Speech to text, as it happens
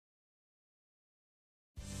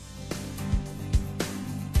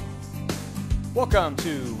Welcome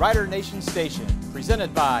to Rider Nation Station,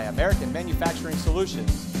 presented by American Manufacturing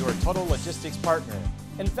Solutions, your total logistics partner,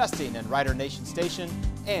 investing in Rider Nation Station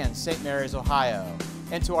and St. Mary's, Ohio,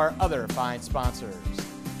 and to our other fine sponsors.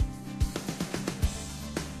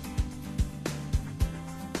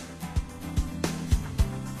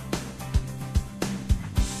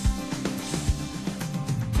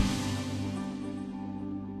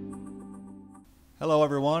 Hello,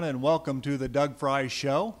 everyone, and welcome to the Doug Frye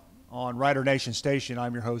Show on Rider Nation Station.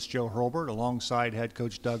 I'm your host, Joe Hurlburt, alongside head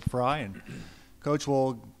coach Doug Frye. And Coach,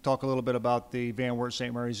 we'll talk a little bit about the Van Wert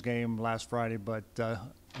St. Mary's game last Friday, but a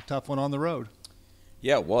tough one on the road.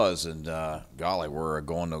 Yeah, it was, and golly, we're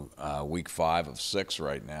going to week 5 of 6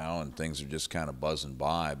 right now, and things are just kind of buzzing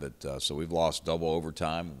by. But so we've lost double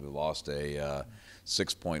overtime. We lost a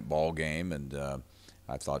 6-point ball game, and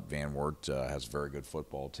I thought Van Wert has a very good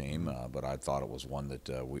football team, but I thought it was one that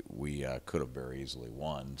we could have very easily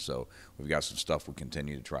won. So we've got some stuff we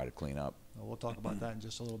continue to try to clean up. We'll talk about that in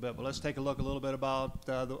just a little bit. But let's take a look a little bit about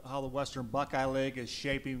how the Western Buckeye League is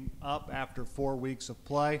shaping up after 4 weeks of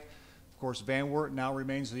play. Of course, Van Wert now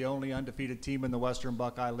remains the only undefeated team in the Western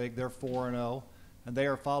Buckeye League. They're 4-0, and they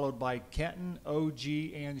are followed by Kenton, OG,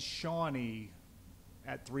 and Shawnee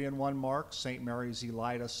at 3-1 marks. St. Mary's,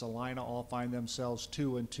 Elida, Salina all find themselves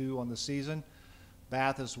 2-2 on the season.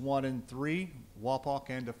 Bath is 1-3. Wapak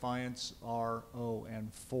and Defiance are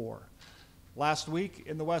 0-4. Last week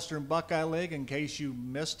in the Western Buckeye League, in case you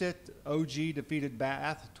missed it, OG defeated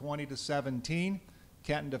Bath 20-17.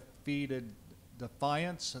 Kenton defeated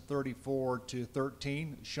Defiance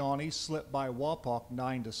 34-13. Shawnee slipped by Wapak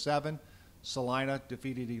 9-7. Salina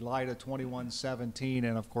defeated Elida 21-17,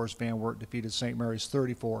 and of course Van Wert defeated St. Mary's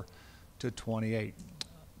 34-28.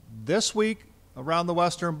 This week around the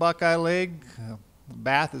Western Buckeye League,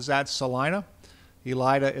 Bath is at Salina,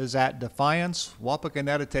 Elida is at Defiance,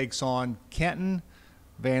 Wapakoneta takes on Kenton,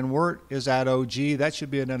 Van Wert is at OG. That should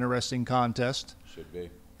be an interesting contest. Should be.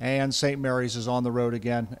 And St. Mary's is on the road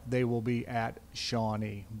again. They will be at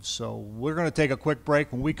Shawnee. So we're going to take a quick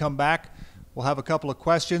break. When we come back, we'll have a couple of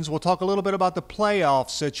questions. We'll talk a little bit about the playoff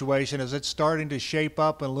situation as it's starting to shape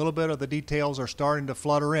up and a little bit of the details are starting to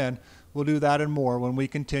flutter in. We'll do that and more when we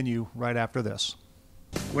continue right after this.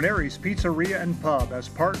 Guarneri's Pizzeria and Pub has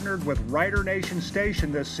partnered with Rider Nation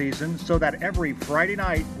Station this season so that every Friday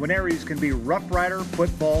night, Guarneri's can be Rough Rider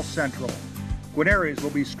Football Central. Guarneri's will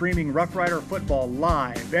be streaming Rough Rider football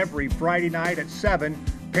live every Friday night at 7,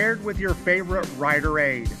 paired with your favorite Rider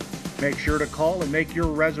aid. Make sure to call and make your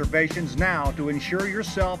reservations now to ensure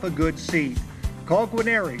yourself a good seat. Call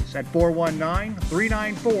Guarneri's at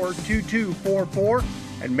 419-394-2244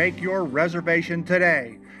 and make your reservation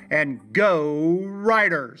today. And go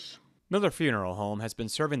Riders! Miller Funeral Home has been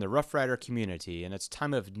serving the Rough Rider community in its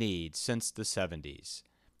time of need since the 70s.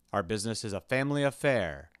 Our business is a family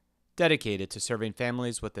affair, dedicated to serving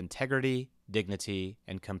families with integrity, dignity,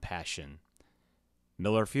 and compassion.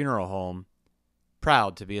 Miller Funeral Home,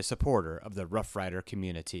 proud to be a supporter of the Rough Rider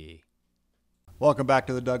community. Welcome back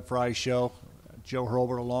to the Doug Frye Show. Joe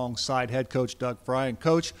Hurlburt alongside head coach Doug Frye. And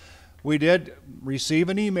Coach, we did receive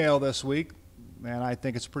an email this week, and I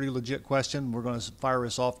think it's a pretty legit question. We're going to fire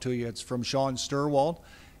this off to you. It's from Sean Sturwald.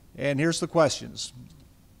 And here's the questions.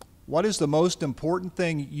 What is the most important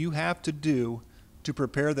thing you have to do to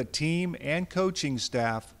prepare the team and coaching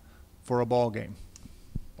staff for a ball game?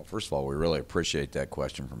 Well, first of all, we really appreciate that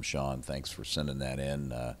question from Sean. Thanks for sending that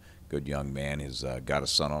in. Good young man. He's got a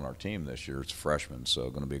son on our team this year. It's a freshman, so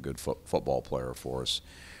going to be a good football player for us.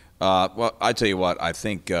 Well, I tell you what, I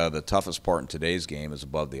think the toughest part in today's game is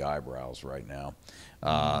above the eyebrows right now.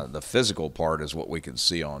 The physical part is what we can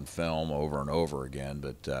see on film over and over again,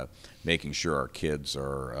 but making sure our kids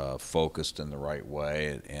are focused in the right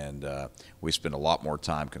way, and we spend a lot more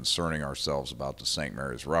time concerning ourselves about the St.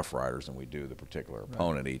 Mary's Rough Riders than we do the particular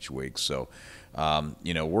opponent each week. So,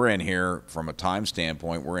 we're in here from a time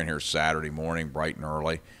standpoint. We're in here Saturday morning, bright and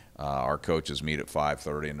early. Our coaches meet at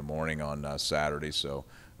 5:30 in the morning on Saturday, so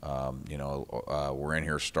we're in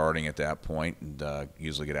here starting at that point and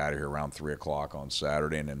usually get out of here around 3 o'clock on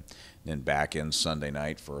Saturday and then back in Sunday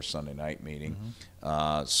night for a Sunday night meeting.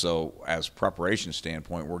 So as preparation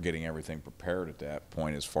standpoint, we're getting everything prepared at that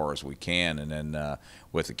point as far as we can. And then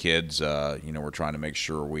with the kids, we're trying to make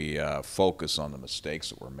sure we focus on the mistakes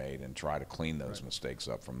that were made and try to clean those mistakes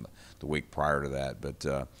up from the week prior to that. But,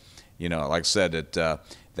 like I said,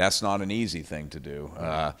 that's not an easy thing to do.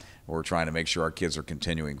 We're trying to make sure our kids are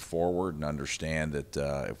continuing forward and understand that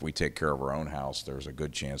if we take care of our own house, there's a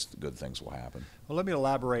good chance that good things will happen. Well, let me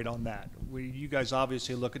elaborate on that. You guys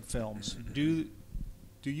obviously look at films. Do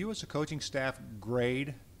you as a coaching staff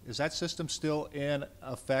grade? Is that system still in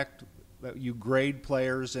effect that you grade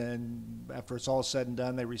players, and after it's all said and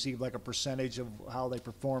done, they receive like a percentage of how they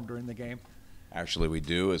performed during the game? Actually, we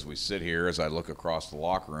do. As we sit here, as I look across the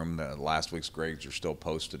locker room, the last week's grades are still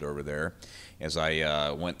posted over there. As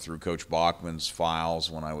I went through Coach Bachman's files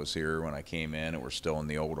when I was here, when I came in, and we're still in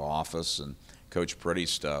the old office, and Coach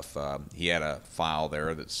Pretty's stuff, he had a file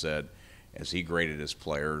there that said, as he graded his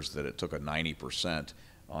players, that it took a 90%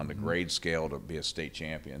 on the grade scale to be a state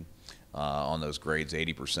champion. On those grades,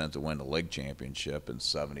 80% to win the league championship, and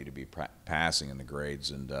 70 to be passing in the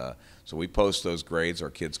grades. And so we post those grades. Our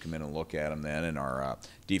kids come in and look at them then, and our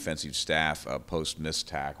defensive staff post missed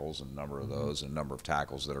tackles, and a number of those, and a number of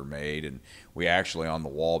tackles that are made. And we actually, on the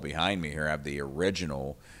wall behind me here, have the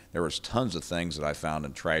original. There was tons of things that I found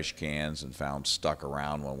in trash cans and found stuck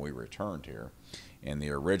around when we returned here. And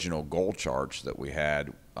the original goal charts that we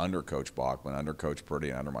had under Coach Bachman, under Coach Pretty,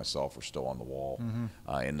 and under myself are still on the wall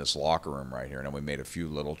in this locker room right here. And we made a few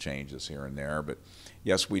little changes here and there. But,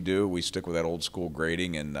 yes, we do. We stick with that old school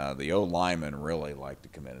grading, and the O-linemen really like to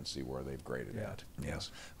come in and see where they've graded at.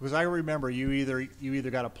 Yes. Because I remember you either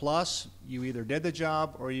got a plus, you either did the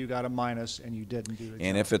job, or you got a minus, and you didn't do the job.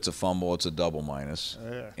 And if it's a fumble, it's a double minus.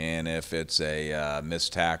 And if it's a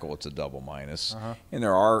missed tackle, it's a double minus. And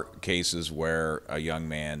there are cases where a young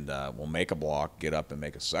man will make a block, get up and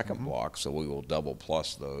make a second block, so we will double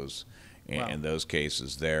plus those in those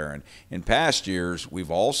cases there. And in past years,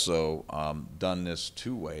 we've also done this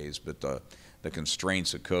two ways, but the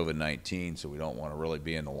constraints of COVID-19, so we don't want to really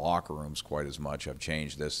be in the locker rooms quite as much. I've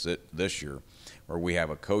changed this year, where we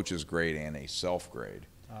have a coach's grade and a self-grade.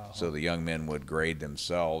 So the young men would grade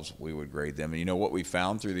themselves, we would grade them. And you know what we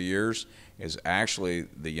found through the years is actually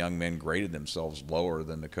the young men graded themselves lower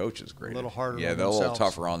than the coaches graded. A little harder on they're themselves. a little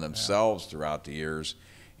tougher on themselves throughout the years.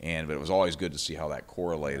 But it was always good to see how that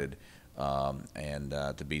correlated and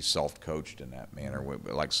to be self-coached in that manner.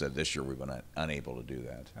 Like I said, this year we've been unable to do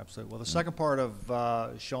that. Absolutely. Well, the second part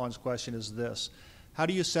of Sean's question is this. How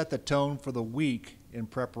do you set the tone for the week in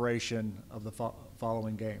preparation of the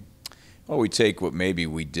following game? Well, we take what maybe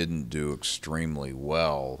we didn't do extremely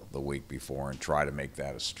well the week before and try to make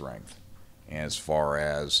that a strength. And as far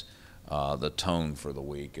as the tone for the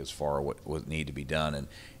week, as far as what need to be done,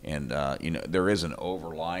 and you know, there is an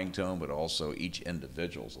overlying tone, but also each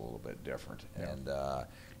individual is a little bit different.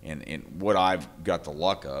 And what I've got the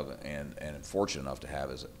luck of and am fortunate enough to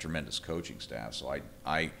have is a tremendous coaching staff. So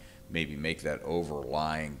I maybe make that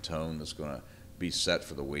overlying tone that's going to be set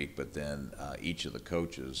for the week, but then each of the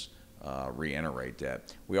coaches reiterate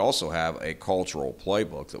that. We also have a cultural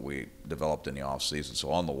playbook that we developed in the off season. So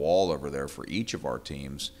on the wall over there for each of our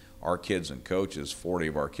teams, our kids and coaches, 40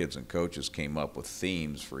 of our kids and coaches came up with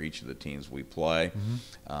themes for each of the teams we play,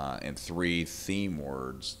 and 3 theme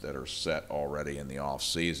words that are set already in the off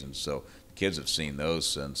season. So the kids have seen those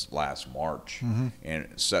since last March and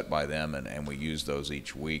set by them, and we use those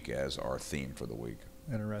each week as our theme for the week.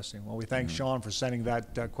 Interesting. Well, we thank Sean for sending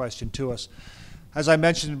that question to us. As I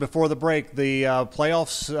mentioned before the break, the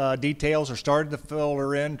playoffs details are starting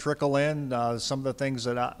to trickle in. Some of the things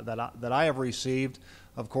that I have received,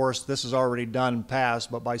 of course, this is already done and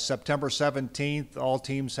passed, but by September 17th, all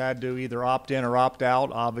teams had to either opt in or opt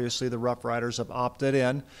out. Obviously, the Rough Riders have opted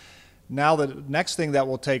in. Now, the next thing that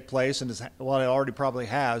will take place, and it already probably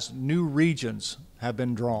has, new regions have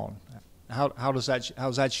been drawn. How does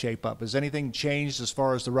that shape up? Has anything changed as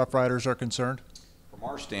far as the Rough Riders are concerned? From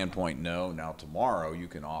our standpoint, no. Now, tomorrow you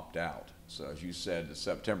can opt out. So as you said,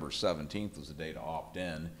 September 17th was the day to opt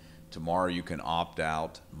in. Tomorrow you can opt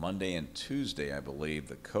out. Monday and Tuesday, I believe,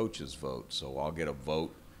 the coaches vote. So I'll get a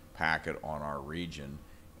vote packet on our region,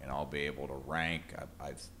 and I'll be able to rank.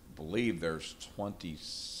 I believe there's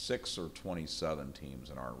 26 or 27 teams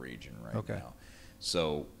in our region right now.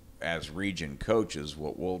 So as region coaches,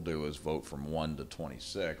 what we'll do is vote from 1 to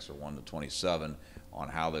 26 or 1 to 27 on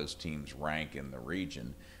how those teams rank in the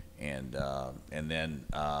region, and then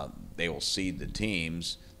they will seed the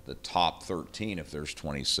teams. The top 13, if there's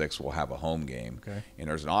 26, will have a home game. And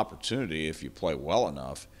there's an opportunity, if you play well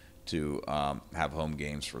enough, to have home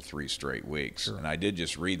games for 3 straight weeks. And I did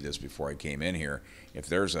just read this before I came in here. If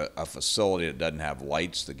there's a facility that doesn't have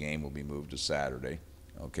lights, the game will be moved to Saturday.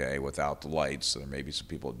 Without the lights. So there may be some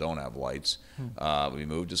people that don't have lights. We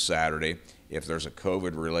moved to Saturday. If there's a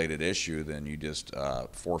COVID-related issue, then you just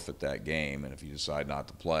forfeit that game, and if you decide not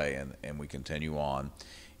to play, and we continue on.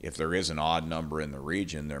 If there is an odd number in the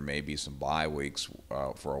region, there may be some bye weeks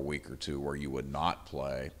for a week or two where you would not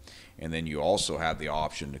play. And then you also have the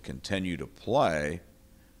option to continue to play.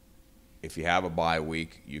 If you have a bye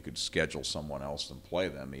week, you could schedule someone else and play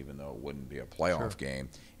them, even though it wouldn't be a playoff game.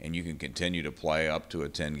 And you can continue to play up to a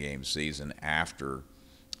 10-game season after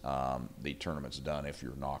the tournament's done if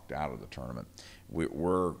you're knocked out of the tournament.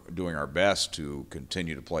 We're doing our best to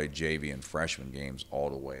continue to play JV and freshman games all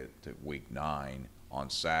the way to week 9 on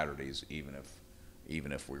Saturdays, even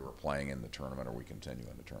if we were playing in the tournament or we continue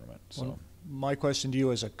in the tournament. So. Well, my question to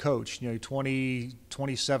you as a coach,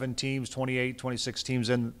 27 teams, 28, 26 teams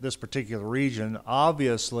in this particular region,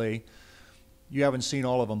 obviously you haven't seen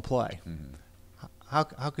all of them play. Mm-hmm.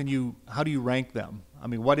 How do you rank them? I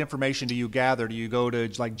mean, what information do you gather? Do you go to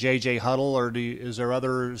like JJ Huddle, or is there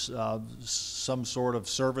others, some sort of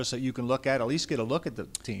service that you can look at least get a look at the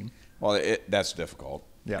team? Well, that's difficult.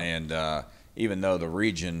 Yeah. And even though the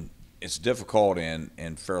region, it's difficult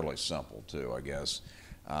and fairly simple too, I guess.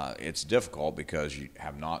 It's difficult because you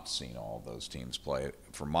have not seen all of those teams play.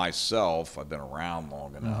 For myself, I've been around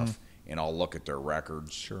long enough, and I'll look at their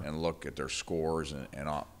records and look at their scores, and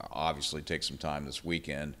I'll obviously take some time this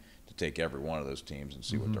weekend to take every one of those teams and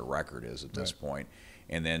see what their record is at this point.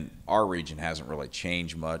 And then our region hasn't really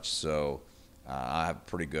changed much, so I have a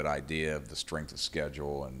pretty good idea of the strength of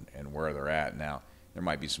schedule and where they're at. Now, there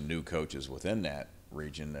might be some new coaches within that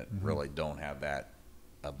region that really don't have that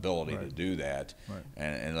ability to do that.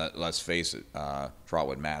 And let's face it,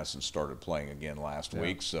 Trotwood Madison started playing again last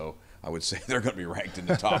week, so I would say they're going to be ranked in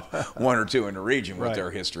the top 1 or 2 in the region with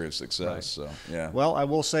their history of success. So Well, I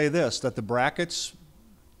will say this, that the brackets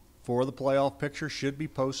for the playoff picture should be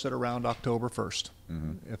posted around October 1st,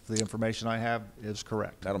 if the information I have is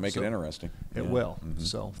correct. That'll make it interesting. It will.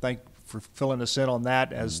 So thank you for filling us in on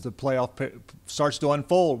that. As the playoff starts to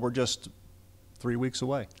unfold, we're just 3 weeks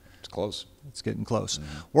away. It's close. It's getting close.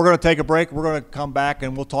 We're going to take a break. We're going to come back,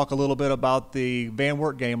 and we'll talk a little bit about the Van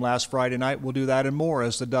Wert game last Friday night. We'll do that and more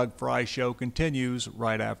as the Doug Frye Show continues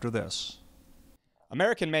right after this.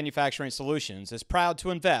 American Manufacturing Solutions is proud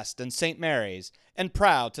to invest in St. Mary's and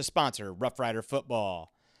proud to sponsor Rough Rider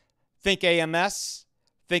football. Think AMS,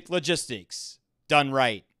 think logistics, done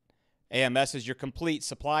right. AMS is your complete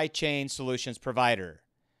supply chain solutions provider.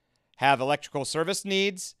 Have electrical service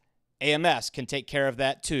needs? AMS can take care of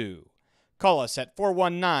that too. Call us at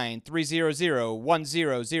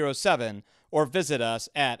 419-300-1007 or visit us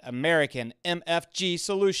at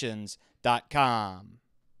AmericanMFGSolutions.com.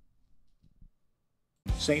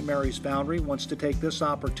 St. Mary's Foundry wants to take this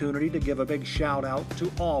opportunity to give a big shout out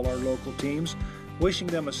to all our local teams, wishing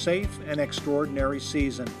them a safe and extraordinary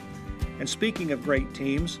season. And speaking of great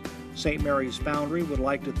teams, St. Mary's Foundry would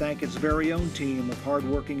like to thank its very own team of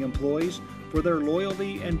hardworking employees for their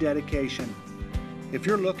loyalty and dedication. If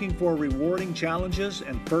you're looking for rewarding challenges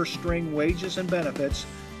and first-string wages and benefits,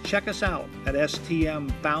 check us out at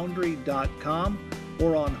stmfoundry.com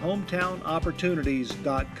or on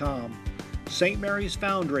hometownopportunities.com. St. Mary's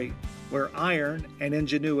Foundry, where iron and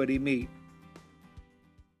ingenuity meet.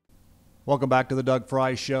 Welcome back to the Doug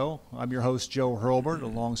Frye Show. I'm your host, Joe Hurlburt,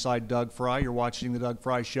 alongside Doug Frye. You're watching the Doug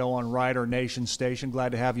Frye Show on Rider Nation Station.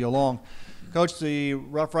 Glad to have you along. Coach, the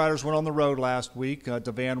Rough Riders went on the road last week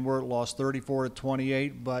to Van Wert, lost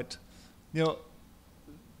 34-28, but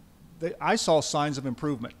I saw signs of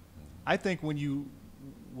improvement. I think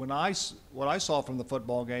what I saw from the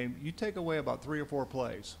football game, you take away about 3 or 4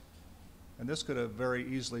 plays, and this could have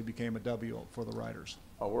very easily became a W for the Riders.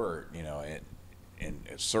 Oh, and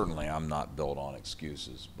certainly I'm not built on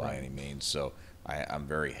excuses by any means, so I'm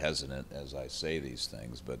very hesitant as I say these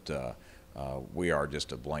things, but we are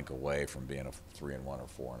just a blank away from being a 3-1 or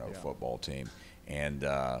 4-0 football team, and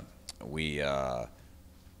we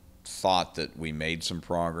thought that we made some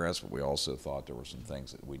progress, but we also thought there were some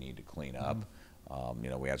things that we need to clean up.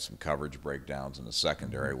 We had some coverage breakdowns in the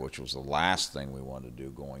secondary, which was the last thing we wanted to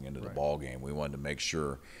do going into the ball game. We wanted to make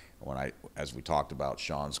sure, as we talked about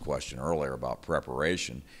Sean's question earlier about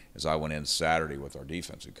preparation, as I went in Saturday with our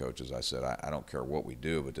defensive coaches, I said, I don't care what we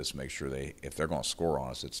do, but just make sure if they're going to score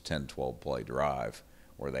on us, it's 10, 12 play drive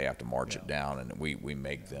where they have to march it down, and we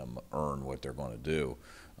make them earn what they're going to do.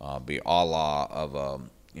 Be a la of a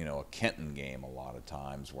Kenton game a lot of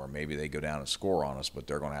times where maybe they go down and score on us, but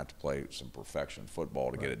they're going to have to play some perfection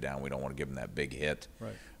football to get it down. We don't want to give them that big hit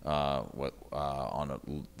on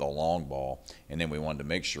the long ball. And then we wanted to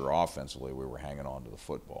make sure offensively we were hanging on to the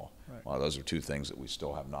football. Those are 2 things that we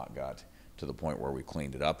still have not got to the point where we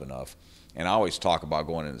cleaned it up enough. And I always talk about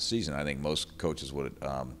going into the season. I think most coaches would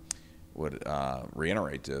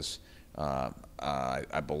reiterate this.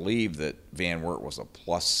 I believe that Van Wert was a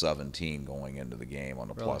 +17 going into the game on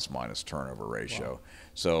the plus-minus turnover ratio.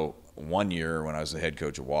 So one year when I was the head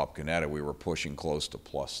coach of Wapakoneta, we were pushing close to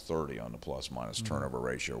 +30 on the plus-minus turnover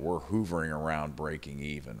ratio. We're hoovering around breaking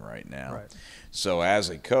even right now. So as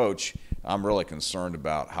a coach, I'm really concerned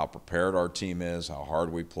about how prepared our team is, how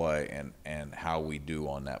hard we play, and how we do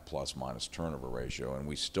on that plus-minus turnover ratio. And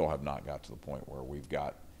we still have not got to the point where we've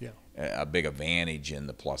got a big advantage in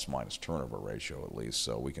the plus-minus turnover ratio, at least.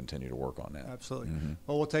 So we continue to work on that. Absolutely.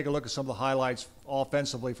 Well, we'll take a look at some of the highlights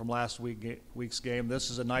offensively from last week's game. This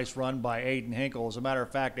is a nice run by Aiden Hinkle. As a matter of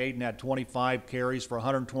fact, Aiden had 25 carries for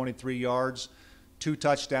 123 yards. 2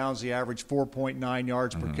 touchdowns. He averaged 4.9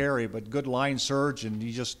 yards per carry, but good line surge, and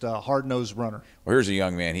he's just a hard-nosed runner. Well, here's a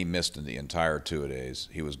young man. He missed the entire 2 days.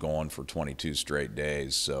 He was gone for 22 straight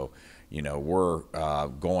days. So, we're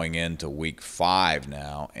going into week 5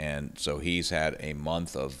 now, and so he's had a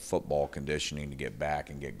month of football conditioning to get back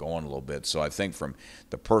and get going a little bit. So I think from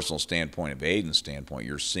the personal standpoint of Aiden's standpoint,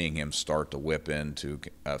 you're seeing him start to whip into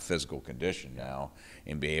physical condition now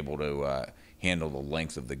and be able to handle the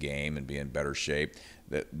length of the game and be in better shape.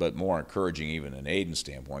 But more encouraging even in Aiden's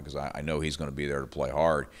standpoint, because I know he's going to be there to play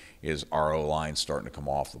hard, is our O-line starting to come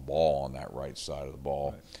off the ball on that right side of the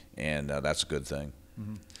ball, and that's a good thing.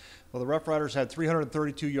 Well, the Rough Riders had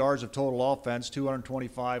 332 yards of total offense,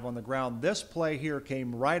 225 on the ground. This play here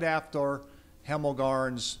came right after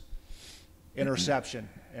Hemmelgarn's interception,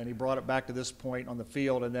 and he brought it back to this point on the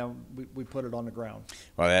field, and then we put it on the ground.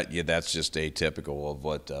 Well, that's just atypical of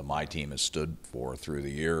what my team has stood for through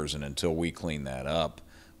the years, and until we clean that up,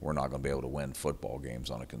 we're not going to be able to win football games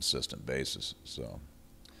on a consistent basis. So,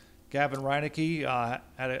 Gavin Reinecke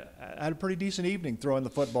had a pretty decent evening throwing the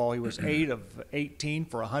football. He was 8 of 18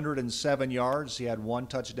 for 107 yards. He had 1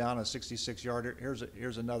 touchdown, a 66-yarder.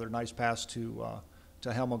 Here's another nice pass to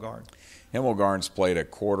Hemmelgarn. Hemmelgarn's played a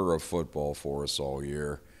quarter of football for us all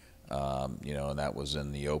year, and that was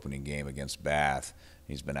in the opening game against Bath.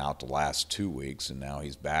 He's been out the last 2 weeks, and now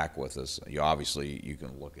he's back with us. You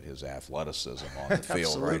can look at his athleticism on the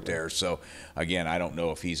field right there. So, again, I don't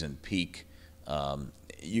know if he's in peak.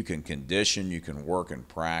 You can condition, you can work and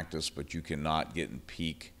practice, but you cannot get in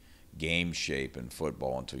peak game shape in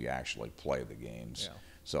football until you actually play the games. Yeah.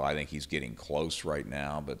 So I think he's getting close right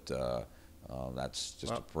now, but that's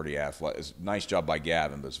just a pretty athletic. Nice job by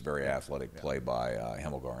Gavin, but it's a very athletic play by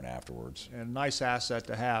Hemmelgarn afterwards. And a nice asset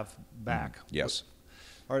to have back. Yes.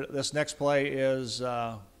 All right, this next play is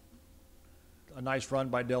a nice run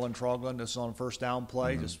by Dylan Troglin. This is on a first down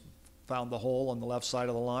play. Just found the hole on the left side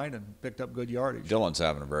of the line and picked up good yardage. Dylan's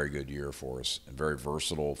having a very good year for us. A very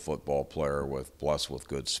versatile football player blessed with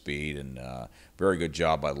good speed, and very good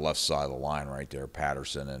job by the left side of the line right there,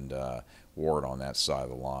 Patterson and Wert on that side of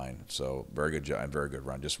the line. So very good job and very good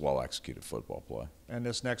run, just well-executed football play. And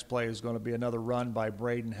this next play is going to be another run by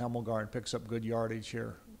Braden Hemmelgarn. Picks up good yardage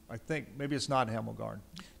here. I think maybe it's not Hemmelgarn.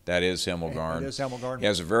 That is Hemmelgarn. It is Hemmelgarn. He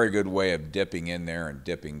has a very good way of dipping in there and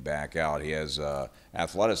dipping back out. He has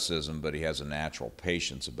athleticism, but he has a natural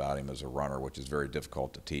patience about him as a runner, which is very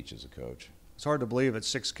difficult to teach as a coach. It's hard to believe it's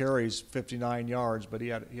 6 carries, 59 yards, but he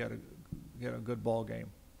had a good ball game.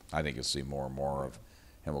 I think you'll see more and more of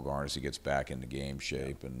Hemmelgarn as he gets back into game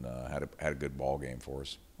shape, and had a good ball game for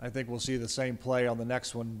us. I think we'll see the same play on the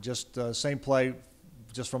next one, just same play,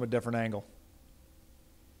 just from a different angle.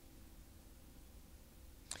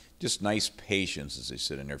 Just nice patience as they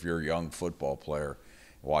sit in there. If you're a young football player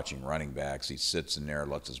watching running backs, he sits in there,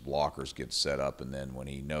 lets his blockers get set up, and then when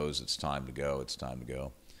he knows it's time to go, it's time to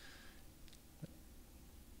go.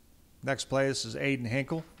 Next play, this is Aiden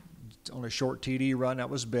Hinkle on a short TD run.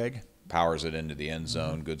 That was big. Powers it into the end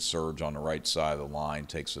zone. Good surge on the right side of the line,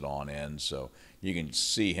 takes it on in. So you can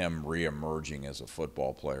see him re-emerging as a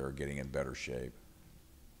football player, getting in better shape.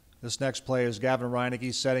 This next play is Gavin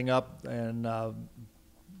Reinecke setting up and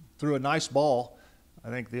threw a nice ball. I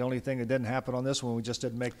think the only thing that didn't happen on this one, we just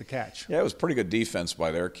didn't make the catch. Yeah, it was pretty good defense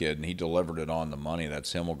by their kid, and he delivered it on the money.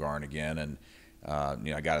 That's Hemmelgarn again, and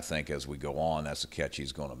I got to think as we go on, that's a catch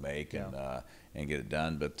he's going to make and get it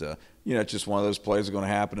done. But it's just one of those plays that are going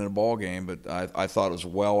to happen in a ball game. But I thought it was a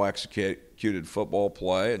well executed football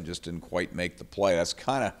play, and just didn't quite make the play.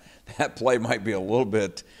 That play might be a little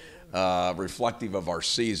bit reflective of our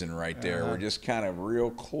season right there. We're just kind of real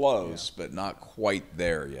close, but not quite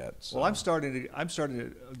there yet. So. Well, I'm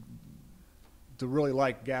starting to really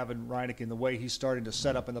like Gavin Reinecke and the way he's starting to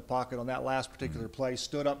set up in the pocket on that last particular play.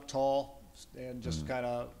 Stood up tall and just kind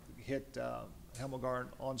of hit Hemmelgarn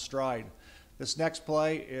on stride. This next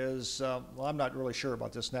play is I'm not really sure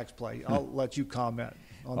about this next play. I'll let you comment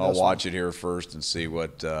on this. I'll watch it here first and see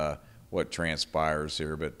what transpires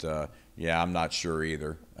here, but I'm not sure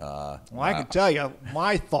either. Well, I can tell you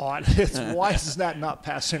my thought is, why is that not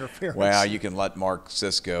pass interference? Well, you can let Mark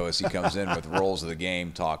Sisko, as he comes in with rules of the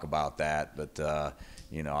game, talk about that. But,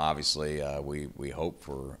 obviously we hope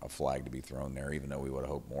for a flag to be thrown there, even though we would have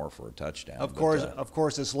hoped more for a touchdown. Of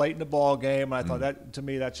course, it's late in the ball game. I thought that, to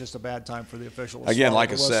me, that's just a bad time for the official. Again,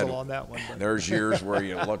 like I said, on that one, there's years where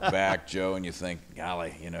you look back, Joe, and you think,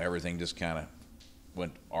 golly, everything just kind of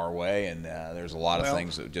went our way, and there's a lot of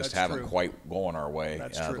things that just haven't quite gone our way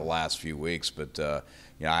the last few weeks. But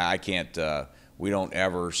I can't. We don't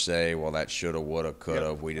ever say, well, that shoulda, woulda, coulda.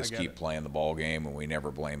 Yep, we just keep playing the ball game, and we never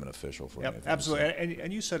blame an official for anything. Absolutely.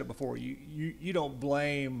 And you said it before. You don't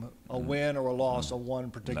blame a win or a loss on one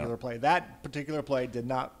particular play. That particular play did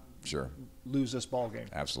not lose this ball game.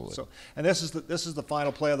 Absolutely. So, and this is the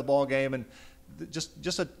final play of the ball game, and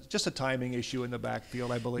just a timing issue in the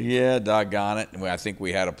backfield, I believe. Yeah, doggone it. I think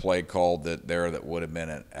we had a play called that would have been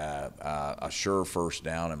a sure first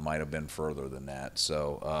down and might have been further than that.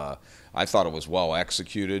 So I thought it was well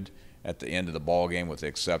executed at the end of the ball game, with the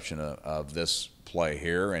exception of this play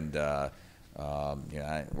here. And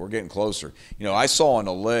we're getting closer. I saw in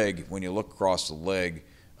the leg, when you look across the leg,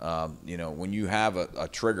 when you have a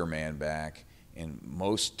trigger man back. And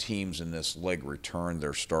most teams in this league return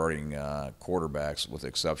their starting quarterbacks, with the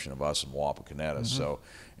exception of us and Wapakoneta. Mm-hmm. So,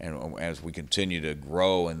 and as we continue to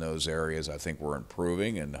grow in those areas, I think we're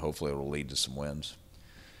improving, and hopefully it will lead to some wins.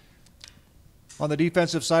 On the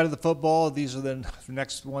defensive side of the football, these are the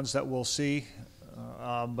next ones that we'll see.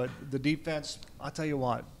 But the defense, I'll tell you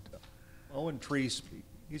what, Owen Treese,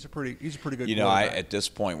 he's a pretty good quarterback. At this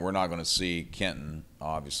point, we're not going to see Kenton,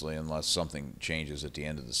 obviously, unless something changes at the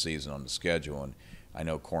end of the season on the schedule. And I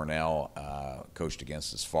know Cornell coached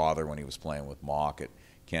against his father when he was playing with Mock at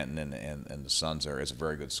Kenton, and the sons there. Is a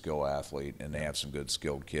very good skill athlete, and they have some good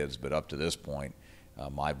skilled kids. But up to this point,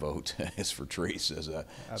 my vote is for Treese.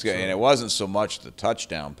 And it wasn't so much the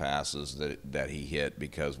touchdown passes that he hit,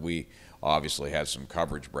 because we obviously had some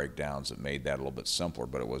coverage breakdowns that made that a little bit simpler,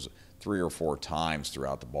 but it was 3 or 4 times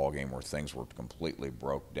throughout the ball game where things were completely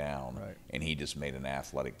broke down, and he just made an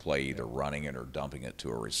athletic play, either running it or dumping it to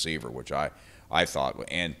a receiver, which I thought.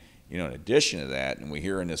 And in addition to that, and we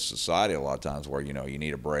hear in this society a lot of times where you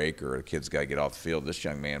need a break or a kid's got to get off the field. This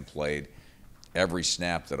young man played every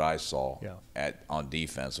snap that I saw on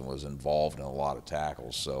defense and was involved in a lot of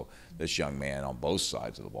tackles. So this young man on both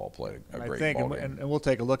sides of the ball played a great ball game. And we'll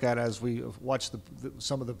take a look at it as we watch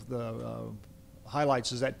some of the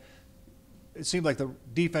highlights, is that it seemed like the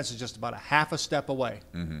defense is just about a half a step away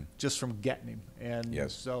just from getting him. And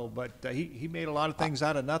but he made a lot of things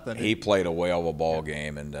out of nothing. He played a whale of a ball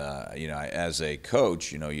game, and as a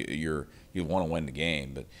coach, you want to win the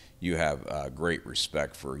game, but you have great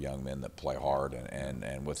respect for young men that play hard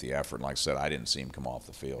and with the effort. And like I said, I didn't see him come off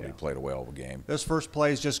the field. He played a whale of a game. This first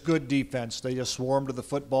play is just good defense. They just swarm to the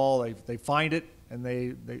football. They find it, and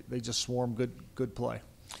they just swarm good play.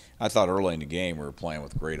 I thought early in the game we were playing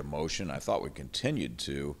with great emotion. I thought we continued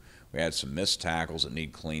to. We had some missed tackles that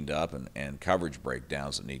need cleaned up and coverage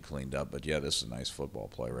breakdowns that need cleaned up. But, this is a nice football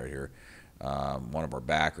play right here. One of our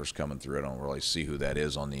backers coming through. I don't really see who that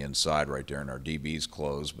is on the inside right there, and our DB's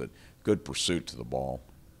closed, but good pursuit to the ball.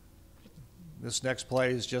 This next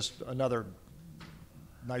play is just another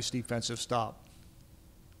nice defensive stop.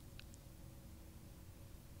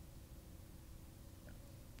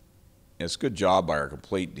 It's a good job by our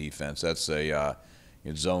complete defense. That's a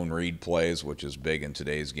zone read plays, which is big in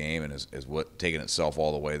today's game, and is what taking itself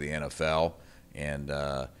all the way to the NFL.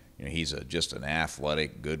 And he's just an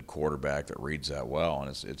athletic, good quarterback that reads that well,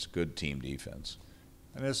 and it's good team defense.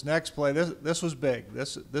 And this next play, this was big.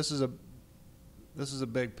 This is a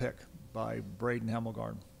big pick by Braden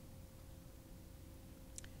Hemmelgarn.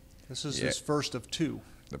 This is his first of 2.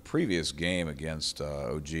 The previous game against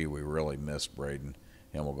OG, we really missed Braden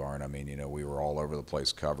Hemmelgarn. I mean, we were all over the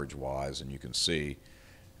place coverage-wise, and you can see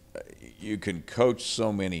you can coach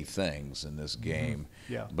so many things in this game.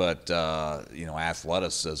 But,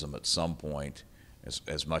 athleticism at some point,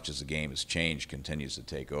 as much as the game has changed, continues to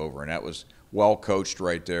take over. And that was well coached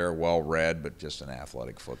right there, well read, but just an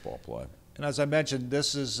athletic football play. And as I mentioned,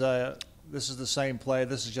 this is the same play.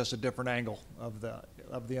 This is just a different angle of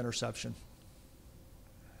the interception.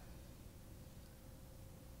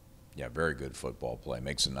 Yeah, very good football play.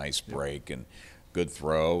 Makes a nice break and good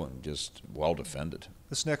throw and just well defended.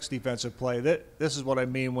 This next defensive play, this is what I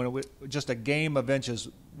mean when just a game of inches.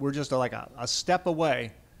 We're just like a step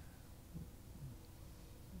away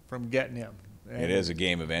from getting him. And it is a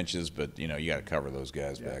game of inches, but you got to cover those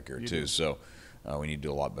guys back here too. So we need to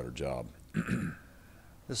do a lot better job.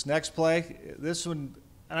 This next play, this one,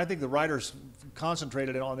 and I think the writers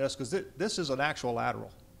concentrated on this because this is an actual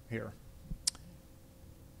lateral here.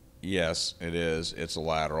 Yes, it is. It's a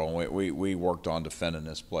lateral. We worked on defending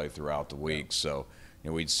this play throughout the week, so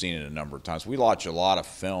we'd seen it a number of times. We watch a lot of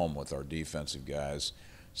film with our defensive guys,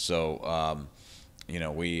 so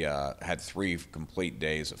we had 3 complete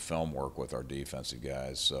days of film work with our defensive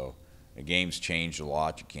guys. So the game's changed a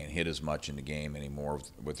lot. You can't hit as much in the game anymore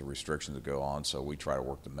with the restrictions that go on. So we try to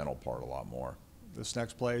work the mental part a lot more. This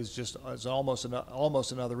next play is almost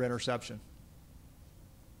another interception.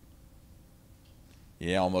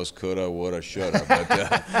 Yeah, almost coulda, woulda, shoulda, but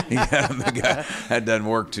that doesn't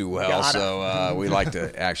work too well. So we like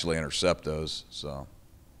to actually intercept those. So.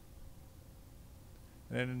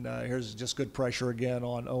 And here's just good pressure again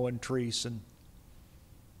on Owen Treese. And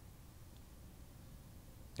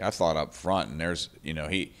I thought up front, and there's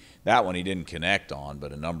that one he didn't connect on,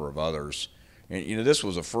 but a number of others. And this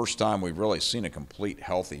was the first time we've really seen a complete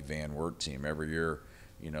healthy Van Wert team. Every year,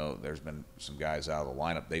 there's been some guys out of the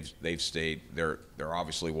lineup. They've stayed. They're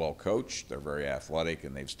obviously well coached. They're very athletic,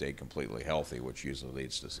 and they've stayed completely healthy, which usually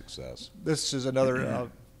leads to success. This is another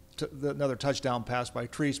touchdown pass by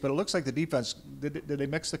Treese, but it looks like the defense did they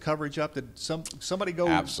mix the coverage up? Did somebody go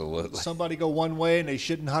Absolutely. Somebody go one way and they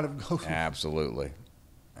shouldn't have go? Absolutely.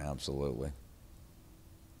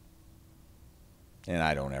 And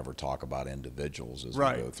I don't ever talk about individuals as we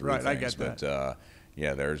go through things. I get but, that.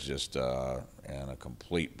 There's just a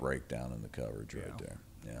complete breakdown in the coverage right there.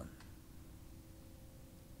 Yeah.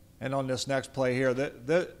 And on this next play here,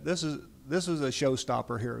 this is a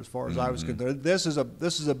showstopper here as far as I was concerned. This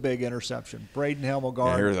is a big interception. Braden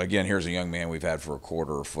Hemmelgarn. Here's a young man we've had for a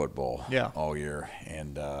quarter of football all year,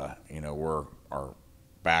 and our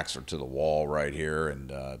backs are to the wall right here,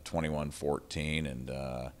 and 21-14, and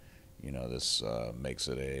this makes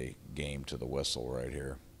it a game to the whistle right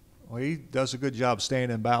here. Well, he does a good job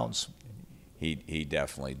staying in bounds. He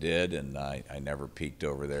definitely did, and I never peeked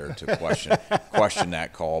over there to question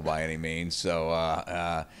that call by any means. So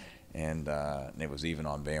and it was even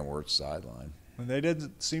on Van Wert's sideline. And they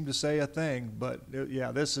didn't seem to say a thing, but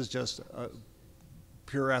this is just a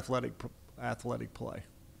pure athletic play.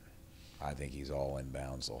 I think he's all in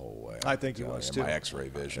bounds the whole way. I think he was too. My X-ray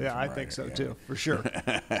vision. Yeah, I think so too, for sure.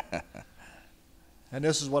 And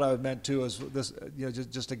this is what I meant too, is this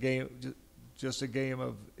just a game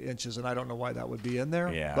of inches, and I don't know why that would be in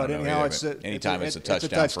there. Yeah, but anyhow, anytime it's a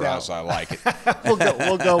touchdown for us, I like it.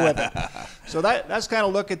 We'll go with it. So that's kind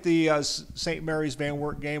of look at the St. Mary's Van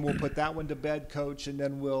Wert game. We'll put that one to bed, Coach, and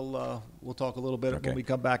then we'll talk a little bit when we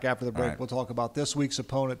come back after the break. Right. We'll talk about this week's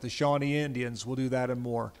opponent, the Shawnee Indians. We'll do that and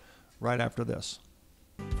more right after this.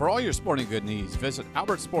 For all your sporting good needs, visit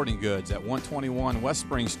Albert Sporting Goods at 121 West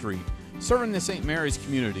Spring Street, serving the St. Mary's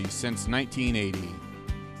community since 1980.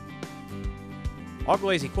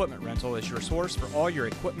 Auglaize Equipment Rental is your source for all your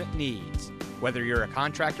equipment needs. Whether you're a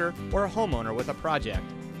contractor or a homeowner with a project,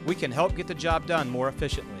 we can help get the job done more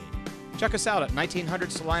efficiently. Check us out at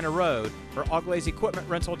 1900 Salina Road or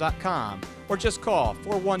auglaizeequipmentrental.com, or just call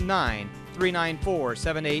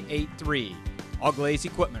 419-394-7883. Auglaize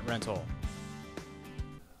Equipment Rental.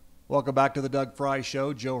 Welcome back to the Doug Frye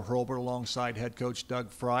Show. Joe Hurlburt alongside head coach Doug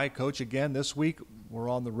Frye. Coach, again, this week we're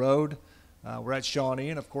on the road. We're at Shawnee,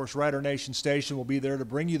 and, of course, Rider Nation Station will be there to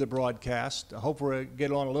bring you the broadcast. I hope we'll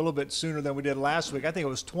get on a little bit sooner than we did last week. I think it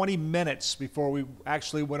was 20 minutes before we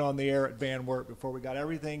actually went on the air at Van Wert, before we got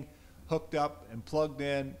everything hooked up and plugged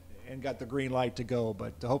in and got the green light to go.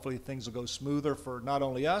 But hopefully things will go smoother for not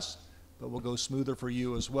only us, but we'll go smoother for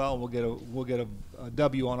you as well. We'll get a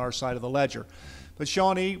W on our side of the ledger. But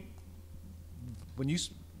Shawnee,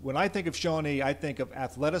 when I think of Shawnee, I think of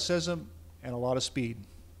athleticism and a lot of speed.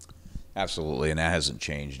 Absolutely, and that hasn't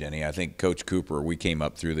changed any. I think Coach Cooper, we came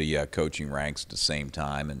up through the coaching ranks at the same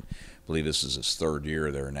time, and I believe this is his third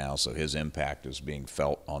year there now, so his impact is being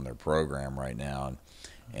felt on their program right now.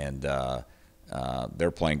 And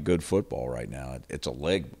they're playing good football right now. It's a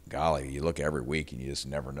league, golly, you look every week and you just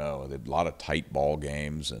never know. There's a lot of tight ball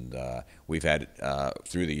games, and we've had,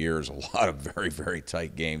 through the years, a lot of very, very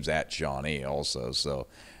tight games at Shawnee also. So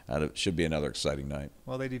it should be another exciting night.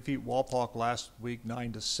 Well, they defeat Walpock last week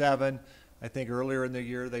 9-7. I think earlier in the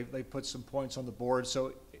year they put some points on the board.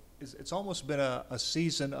 So it's almost been a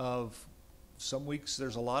season of some weeks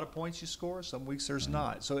there's a lot of points you score, some weeks there's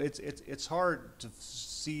not. So it's hard to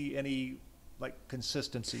see any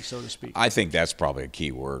consistency, so to speak. I think that's probably a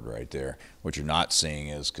key word right there. What you're not seeing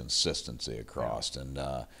is consistency across, and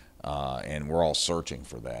we're all searching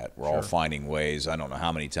for that. We're all finding ways. I don't know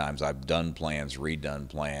how many times I've done plans, redone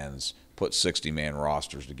plans, put 60-man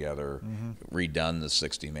rosters together, redone the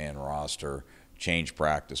 60-man roster, change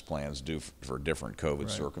practice plans for different COVID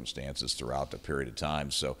circumstances throughout the period of time.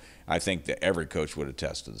 So I think that every coach would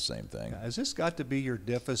attest to the same thing. Has this got to be your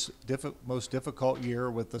most difficult year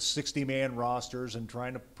with the 60-man rosters and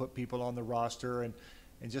trying to put people on the roster and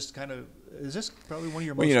just kind of, is this probably one of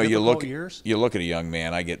your most difficult years? You look at a young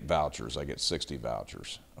man, I get vouchers. I get 60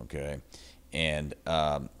 vouchers, okay? And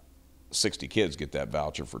 60 kids get that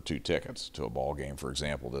voucher for 2 tickets to a ball game, for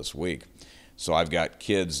example, this week. So I've got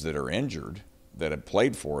kids that are injured that have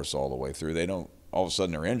played for us all the way through. They don't, all of a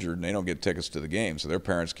sudden they're injured and they don't get tickets to the game, so their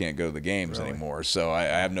parents can't go to the games anymore. So I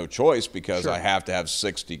have no choice because I have to have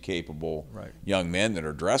 60 capable young men that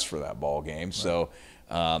are dressed for that ball game. So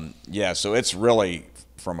so it's really,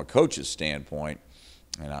 from a coach's standpoint,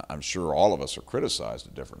 and I'm sure all of us are criticized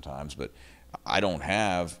at different times, but I've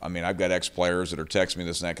got ex-players that are texting me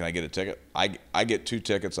this and that, can I get a ticket? I get 2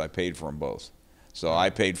 tickets, I paid for them both. So I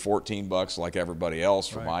paid $14 like everybody else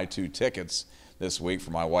for my 2 tickets this week for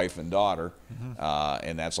my wife and daughter,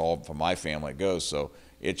 and that's all for my family it goes. So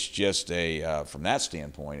it's just from that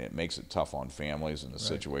standpoint, it makes it tough on families and the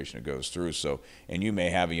situation it goes through. So, and you may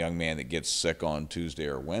have a young man that gets sick on Tuesday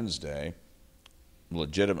or Wednesday,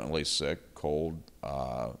 legitimately sick, cold,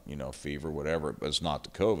 fever, whatever, but it's not the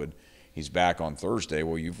COVID. He's back on Thursday.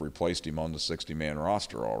 Well, you've replaced him on the 60-man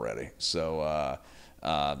roster already. So,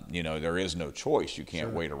 there is no choice. You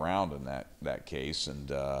can't wait around in that case.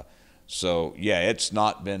 And it's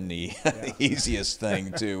not been the easiest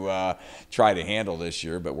thing to try to handle this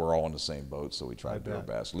year, but we're all in the same boat, so we try to do our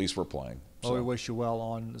best. At least we're playing. Well, we wish you well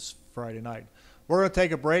on this Friday night. We're going to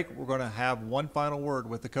take a break. We're going to have one final word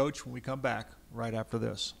with the coach when we come back right after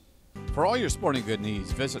this. For all your sporting good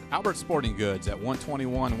needs, visit Albert Sporting Goods at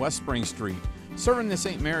 121 West Spring Street, serving the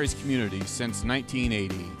St. Mary's community since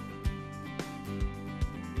 1980.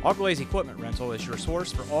 Auglaze Equipment Rental is your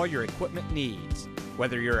source for all your equipment needs.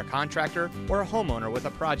 Whether you're a contractor or a homeowner with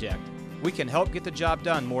a project, we can help get the job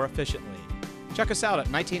done more efficiently. Check us out at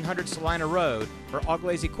 1900 Salina Road or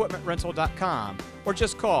AuglaiseEquipmentRental.com or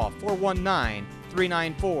just call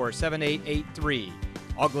 419-394-7883.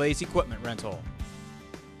 Auglaze Equipment Rental.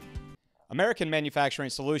 American Manufacturing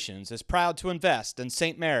Solutions is proud to invest in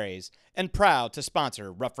St. Mary's and proud to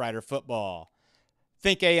sponsor Rough Rider football.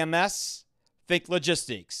 Think AMS, think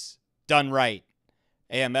logistics, done right.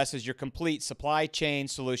 AMS is your complete supply chain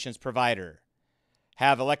solutions provider.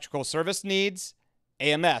 Have electrical service needs?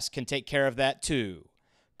 AMS can take care of that too.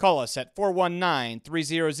 Call us at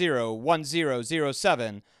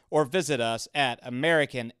 419-300-1007 or visit us at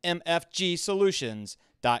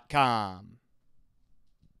AmericanMFGSolutions.com.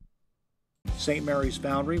 St. Mary's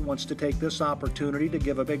Foundry wants to take this opportunity to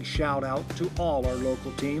give a big shout out to all our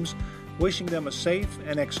local teams, wishing them a safe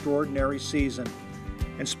and extraordinary season.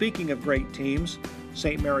 And speaking of great teams,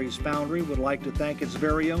 St. Mary's Foundry would like to thank its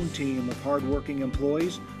very own team of hardworking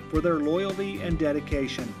employees for their loyalty and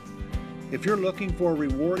dedication. If you're looking for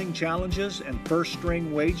rewarding challenges and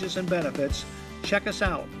first-string wages and benefits, check us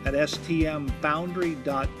out at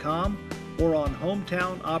stmfoundry.com or on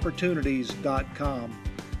hometownopportunities.com.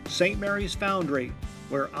 St. Mary's Foundry,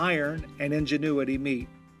 where iron and ingenuity meet.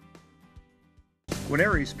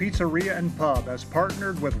 Guarneri's Pizzeria and Pub has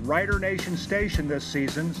partnered with Rider Nation Station this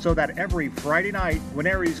season so that every Friday night,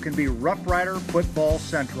 Guarneri's can be Rough Rider Football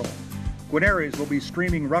Central. Guarneri's will be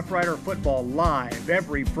streaming Rough Rider football live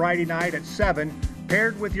every Friday night at 7,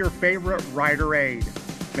 paired with your favorite Rider aid.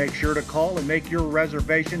 Make sure to call and make your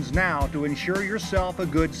reservations now to ensure yourself a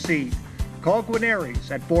good seat. Call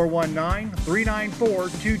Guarneri's at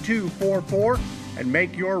 419-394-2244 and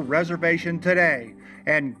make your reservation today.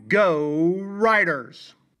 And go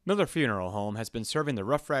Riders! Miller Funeral Home has been serving the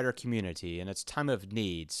Rough Rider community in its time of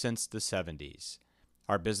need since the 70s.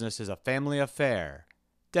 Our business is a family affair,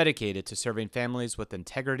 dedicated to serving families with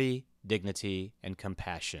integrity, dignity, and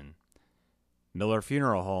compassion. Miller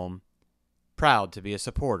Funeral Home, proud to be a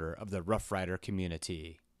supporter of the Rough Rider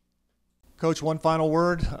community. Coach, one final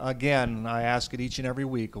word. Again, I ask it each and every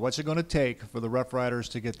week. What's it going to take for the Rough Riders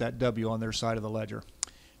to get that W on their side of the ledger?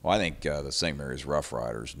 Well, I think the St. Mary's Rough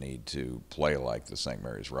Riders need to play like the St.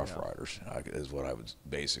 Mary's Rough Riders, is what I would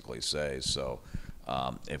basically say. So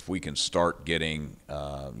if we can start getting,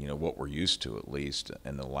 what we're used to at least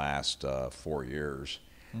in the last 4 years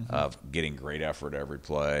of getting great effort every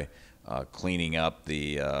play, cleaning up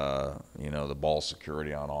the ball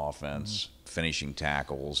security on offense, finishing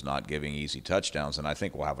tackles, not giving easy touchdowns, and I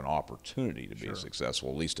think we'll have an opportunity to be successful,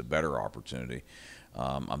 at least a better opportunity.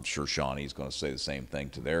 I'm sure Shawnee's going to say the same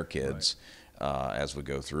thing to their kids as we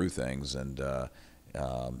go through things. And, the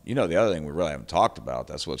other thing we really haven't talked about,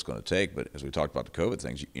 that's what it's going to take, but as we talked about the COVID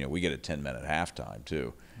things, we get a 10-minute halftime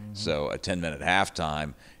too. So a 10-minute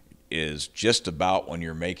halftime, is just about when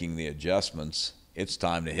you're making the adjustments, it's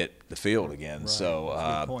time to hit the field again. Right. So, That's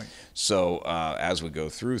a good point. As we go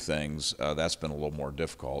through things, that's been a little more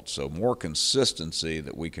difficult. So more consistency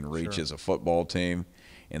that we can reach Sure. as a football team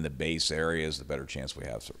in the base areas, the better chance we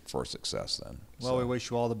have for success then. Well, we wish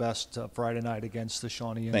you all the best Friday night against the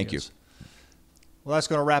Shawnee Indians. Thank you. Well, that's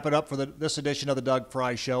going to wrap it up for this edition of the Doug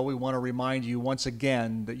Frye Show. We want to remind you once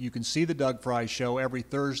again that you can see the Doug Frye Show every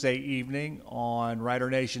Thursday evening on Rider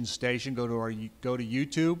Nation Station. Go to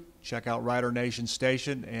YouTube, check out Rider Nation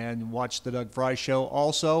Station, and watch the Doug Frye Show.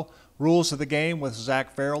 Also, Rules of the Game with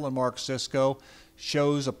Zach Farrell and Mark Sisko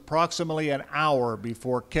shows approximately an hour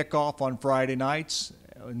before kickoff on Friday nights.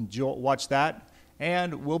 Watch that,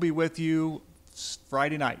 and we'll be with you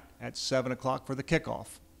Friday night at 7 o'clock for the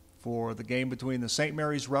kickoff for the game between the St.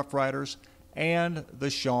 Mary's Rough Riders and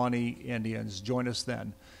the Shawnee Indians. Join us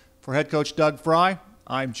then. For head coach Doug Frye,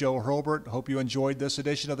 I'm Joe Hurlburt. Hope you enjoyed this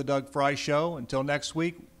edition of the Doug Frye Show. Until next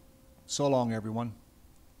week, so long, everyone.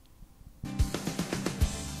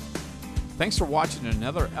 Thanks for watching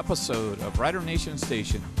another episode of Rider Nation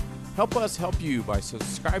Station. Help us help you by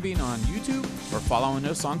subscribing on YouTube or following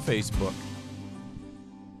us on Facebook.